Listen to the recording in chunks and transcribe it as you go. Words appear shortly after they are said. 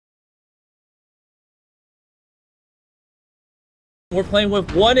We're playing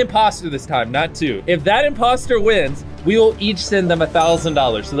with one imposter this time, not two. If that imposter wins, we will each send them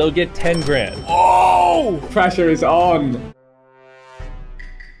 $1,000, so they'll get 10 grand. Oh! Pressure is on.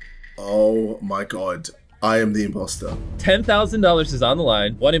 Oh my god. I am the imposter. $10,000 is on the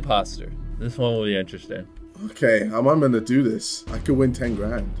line, one imposter. This one will be interesting. Okay, how am I gonna do this? I could win 10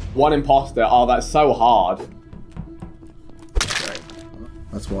 grand. One imposter. Oh, that's so hard. Okay.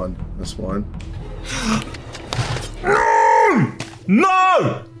 That's one. That's one.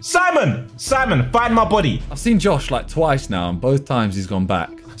 No! Simon! Simon, find my body. I've seen Josh like twice now, and both times he's gone back.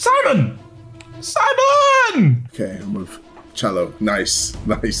 Simon! Simon! Okay, I'll move. Cello. Nice.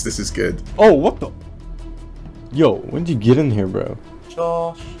 Nice. This is good. Oh, what the? Yo, when did you get in here, bro?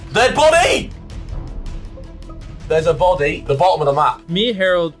 Josh. Dead body! There's a body at the bottom of the map. Me and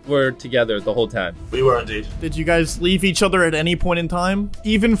Harold were together the whole time. We were indeed. Did you guys leave each other at any point in time?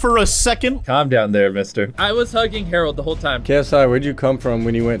 Even for a second? Calm down there, mister. I was hugging Harold the whole time. KSI, where'd you come from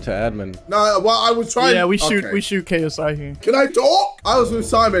when you went to admin? No, well, I was trying. Yeah, we shoot KSI here. Can I talk? I was with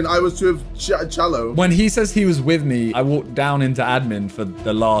Simon. I was with Cello. When he says he was with me, I walked down into admin for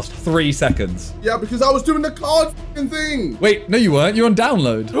the last 3 seconds. Yeah, because I was doing the card thing. Wait, no you weren't. You're on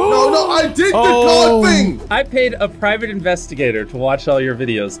download. No, I did the card thing. I paid a private investigator to watch all your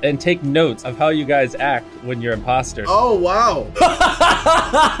videos and take notes of how you guys act when you're imposter. Oh, wow.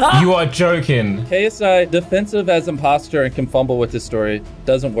 You are joking. KSI, defensive as imposter and can fumble with his story,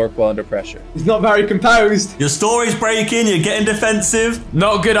 doesn't work well under pressure. He's not very composed. Your story's breaking, you're getting defensive.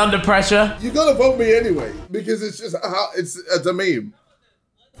 Not good under pressure. You gotta vote me anyway, because it's just how it's a meme.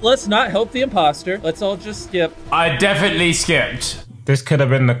 Let's not help the imposter. Let's all just skip. I definitely skipped. This could have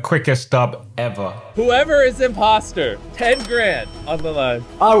been the quickest dub ever. Whoever is imposter, 10 grand on the line.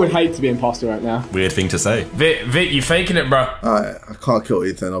 I would hate to be imposter right now. Weird thing to say. Vic, you faking it, bro. Alright, I can't kill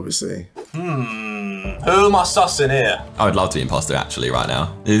Ethan, obviously. Who am I sussing here? I would love to be imposter actually right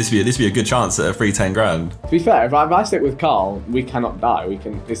now. This would be a good chance at a free 10 grand. To be fair, if I stick with Carl, we cannot die. We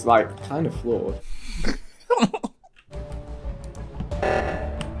can. It's like kind of flawed.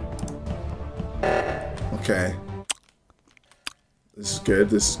 Okay. This is good.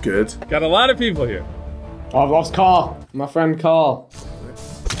 This is good. Got a lot of people here. Oh, I've lost Carl. My friend Carl.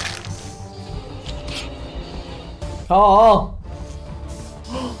 Carl.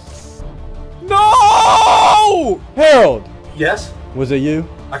 No! Harold! Yes? Was it you?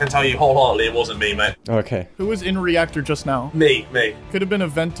 I can tell you wholeheartedly it wasn't me, mate. Okay. Who was in reactor just now? Me. Could have been a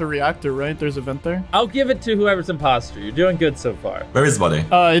vent to reactor, right? There's a vent there. I'll give it to whoever's imposter. You're doing good so far. Where is the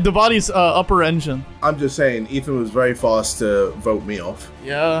body? The body's upper engine. I'm just saying, Ethan was very fast to vote me off.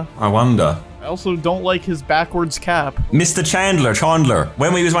 Yeah. I wonder. I also don't like his backwards cap. Mr. Chandler,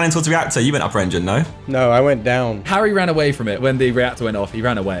 when we was running towards the reactor, you went upper engine, no? No, I went down. Harry ran away from it when the reactor went off. He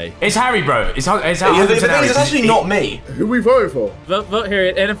ran away. It's Harry, bro. It's The thing is, it's actually not me. Who we voted for? Vote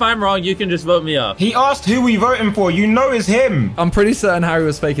Harriet, and if I'm wrong, you can just vote me off. He asked who we voting for. You know it's him. I'm pretty certain Harry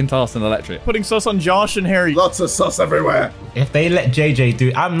was faking tasks in electric. Putting sus on Josh and Harry. Lots of sus everywhere. If they let JJ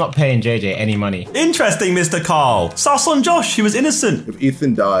do, I'm not paying JJ any money. Interesting, Mr. Carl. Sus on Josh, he was innocent. If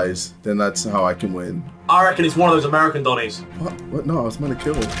Ethan dies, then that's how I can win. I reckon it's one of those American Donnies. What? No, I was meant to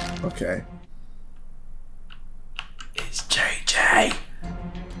kill him. Okay. It's JJ.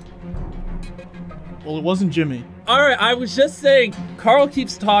 Well, it wasn't Jimmy. All right, I was just saying, Carl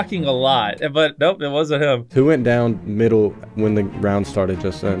keeps talking a lot, but nope, it wasn't him. Who went down middle when the round started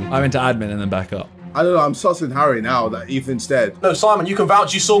just then? I went to admin and then back up. I don't know, I'm sussing Harry now that Ethan's dead. No, Simon, you can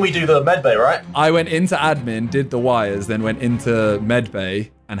vouch you saw me do the medbay, right? I went into admin, did the wires, then went into medbay,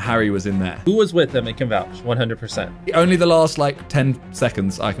 and Harry was in there. Who was with him and can vouch, 100%. Only the last like 10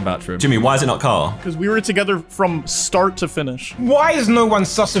 seconds I can vouch for him. Jimmy, why is it not Carl? Because we were together from start to finish. Why is no one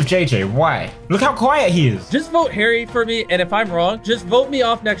sus of JJ? Why? Look how quiet he is. Just vote Harry for me, and if I'm wrong, just vote me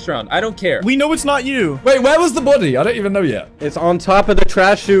off next round. I don't care. We know it's not you. Wait, where was the body? I don't even know yet. It's on top of the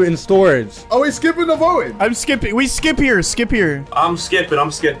trash chute in storage. Oh, he's skipping the voting. I'm skipping. We skip here. Skip here. I'm skipping.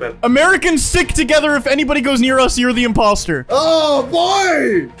 Americans stick together. If anybody goes near us, you're the imposter. Oh,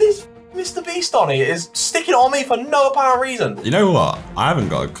 boy! This MrBeast Donnie is sticking on me for no apparent reason. You know what? I haven't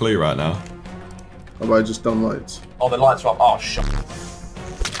got a clue right now. Have I just done lights? Oh, the lights are up. Oh, shit.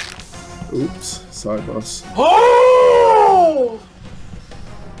 Oops. Sorry, boss. Oh!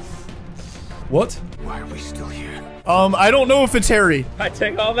 What? Why are we still here? I don't know if it's Harry. I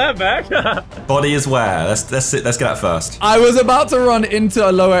take all that back. Body is where? Let's get that first. I was about to run into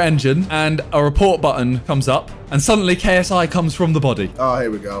a lower engine and a report button comes up and suddenly KSI comes from the body. Oh, here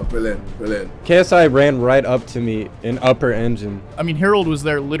we go. Brilliant, brilliant. KSI ran right up to me in upper engine. I mean, Harold was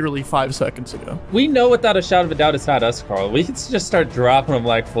there literally 5 seconds ago. We know without a shadow of a doubt it's not us, Carl. We can just start dropping them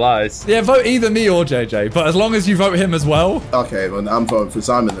like flies. Yeah, vote either me or JJ, but as long as you vote him as well. Okay, well, I'm voting for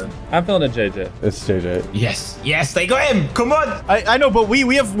Simon then. I'm feeling a JJ. It's JJ. Yes, yes, they got him. Come on. I know, but we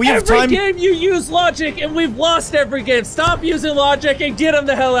have Every time. game you use logic, and we've lost every game. Stop using logic and get him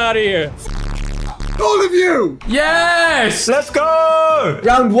the hell out of here. All of you! Yes, let's go.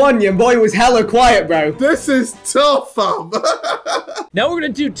 Round 1, your boy was hella quiet, bro. This is tough, fam. Now we're gonna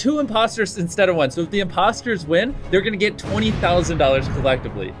do 2 imposters instead of 1. So if the imposters win, they're gonna get $20,000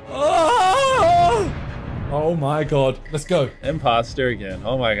 collectively. Oh my god. Let's go. Imposter again.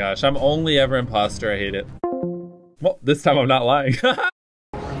 Oh my gosh. I'm only ever imposter. I hate it. Well, this time I'm not lying.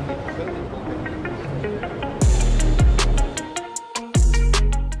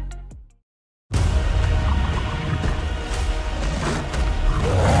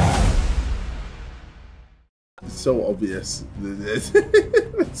 So obvious. It's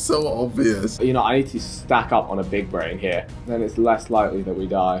so obvious. You know, I need to stack up on a big brain here. Then it's less likely that we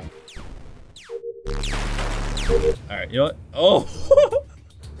die. Alright, you know what? Oh!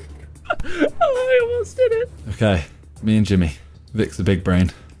 Oh, I almost did it. Okay, me and Jimmy. Vic's the big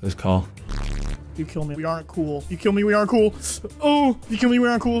brain. There's Carl. You kill me, we aren't cool. You kill me, we aren't cool. Oh, you kill me, we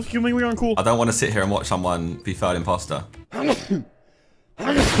aren't cool. You kill me, we aren't cool. I don't want to sit here and watch someone be third imposter.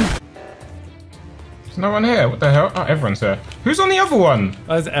 There's no one here. What the hell? Oh, everyone's here. Who's on the other one?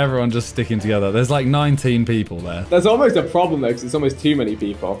 Where's everyone just sticking together? There's like 19 people there. There's almost a problem though, because it's almost too many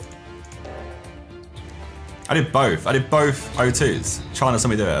people. I did both. I did both O2s. China saw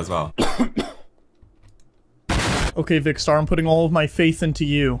me do it as well. Okay, Vicstar, I'm putting all of my faith into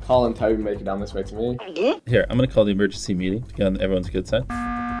you. Carl and Toby make it down this way to me. Here, I'm gonna call the emergency meeting to get on everyone's good side.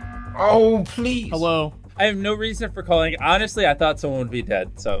 Oh, please. Hello. I have no reason for calling. Honestly, I thought someone would be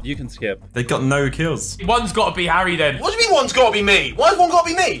dead, so you can skip. They got no kills. One's got to be Harry then. What do you mean one's got to be me? Why's one got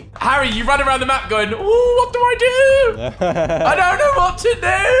to be me? Harry, you run around the map going, ooh, what do I do? I don't know what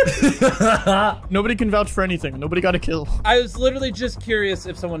to do. Nobody can vouch for anything. Nobody got a kill. I was literally just curious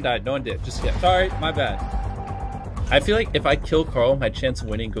if someone died. No one did. Just skip. Sorry, my bad. I feel like if I kill Carl, my chance of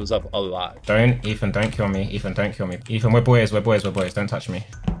winning goes up a lot. Don't, Ethan, don't kill me. Ethan, don't kill me. Ethan, we're boys, we're boys, we're boys. Don't touch me.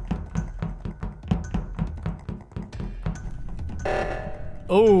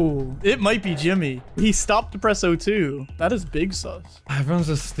 Oh, it might be Jimmy. He stopped to press O2. That is big sus. Everyone's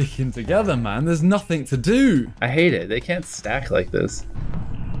just sticking together, man. There's nothing to do. I hate it. They can't stack like this.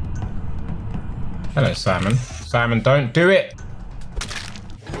 Hello, Simon. Simon, don't do it.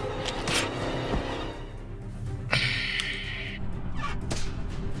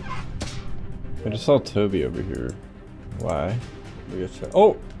 I just saw Toby over here. Why?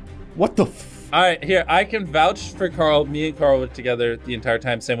 Oh, what the f— All right, here, I can vouch for Carl. Me and Carl were together the entire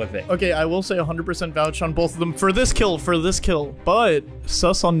time. Same with Vic. Okay, I will say 100% vouch on both of them for this kill, but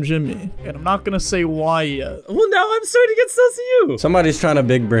sus on Jimmy. And I'm not gonna say why yet. Well, now I'm starting to get sus of you. Somebody's trying to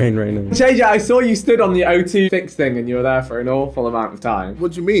big brain right now. JJ, I saw you stood on the O2 fix thing and you were there for an awful amount of time.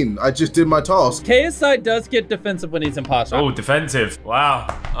 What do you mean? I just did my task. KSI does get defensive when he's imposter. Oh, defensive.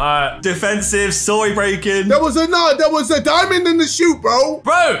 Wow. Defensive, story breaking. There was a diamond in the chute, bro.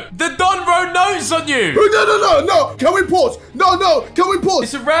 Bro, the Don wrote notes on you. No. Can we pause? No. Can we pause?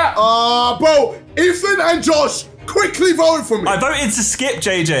 It's a wrap. Bro, Ethan and Josh quickly voted for me. I voted to skip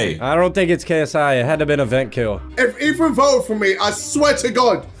JJ. I don't think it's KSI. It had to have been a vent kill. If Ethan voted for me, I swear to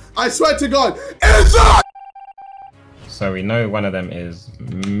God, Ethan! So we know one of them is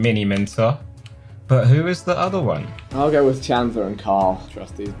Mini Minter. But who is the other one? I'll go with Chandler and Carl.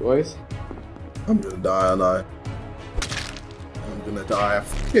 Trust these boys. I'm gonna die, aren't I? I'm gonna die. I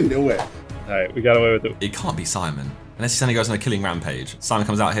fucking knew it. All right, we got away with it. It can't be Simon. Unless he suddenly goes on a killing rampage. Simon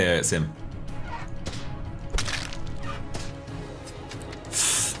comes out here, it's him.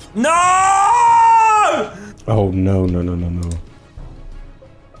 No! Oh, no.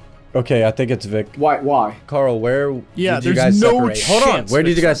 Okay, I think it's Vic. Why? Carl, where Yeah, did you there's guys no separate? chance. Hold on. Where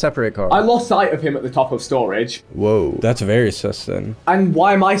did you guys separate, Carl? I lost sight of him at the top of storage. Whoa. That's very sus then. And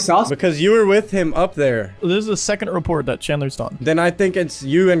why am I sus? Because you were with him up there. This is the second report that Chandler's done. Then I think it's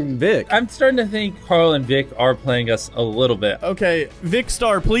you and Vic. I'm starting to think Carl and Vic are playing us a little bit. Okay,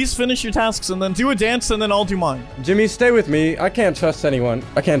 Vicstar, please finish your tasks and then do a dance and then I'll do mine. Jimmy, stay with me. I can't trust anyone.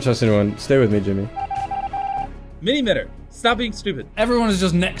 Stay with me, Jimmy. Mini Mitter, stop being stupid. Everyone is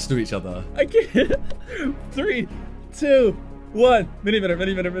just next to each other. I can't. 3, 2, 1. Mini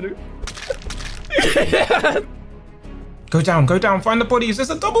Mitter. Go down, find the bodies. There's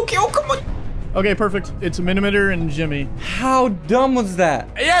a double kill, come on. Okay, perfect. It's Minimeter and Jimmy. How dumb was that?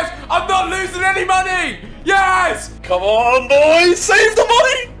 Yes, I'm not losing any money. Yes. Come on, boys, save the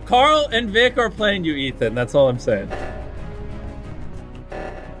money. Carl and Vic are playing you, Ethan. That's all I'm saying.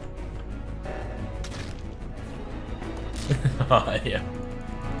 Yeah.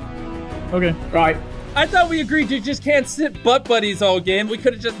 Okay. Right. I thought we agreed you just can't sit butt buddies all game. We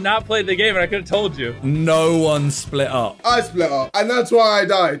could have just not played the game and I could have told you. No one split up. I split up, and that's why I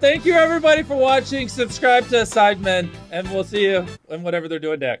died. Thank you everybody for watching. Subscribe to Sidemen and we'll see you in whatever they're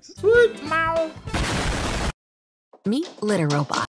doing next. Sweet. Meet Litter Robot.